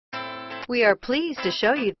We are pleased to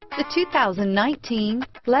show you the 2019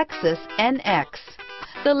 Lexus NX.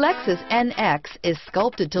 The Lexus NX is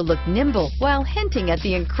sculpted to look nimble while hinting at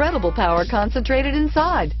the incredible power concentrated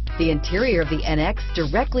inside. The interior of the NX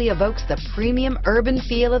directly evokes the premium urban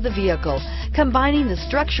feel of the vehicle, combining the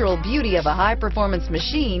structural beauty of a high-performance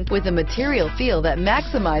machine with a material feel that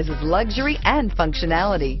maximizes luxury and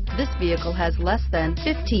functionality. This vehicle has less than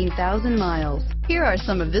 15,000 miles. Here are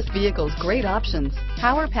some of this vehicle's great options: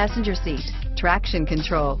 power passenger seat, traction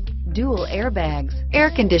control, dual airbags,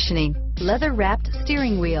 air conditioning, leather-wrapped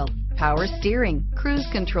steering wheel, power steering, cruise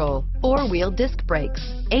control, four-wheel disc brakes,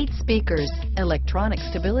 8 speakers, electronic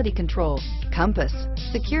stability control, compass,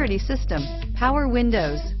 security system, power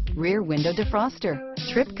windows, rear window defroster,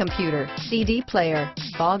 trip computer, CD player,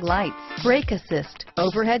 fog lights, brake assist,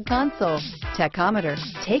 overhead console, tachometer.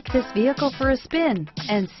 Take this vehicle for a spin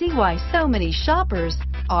and see why so many shoppers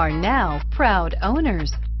are now proud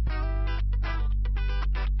owners.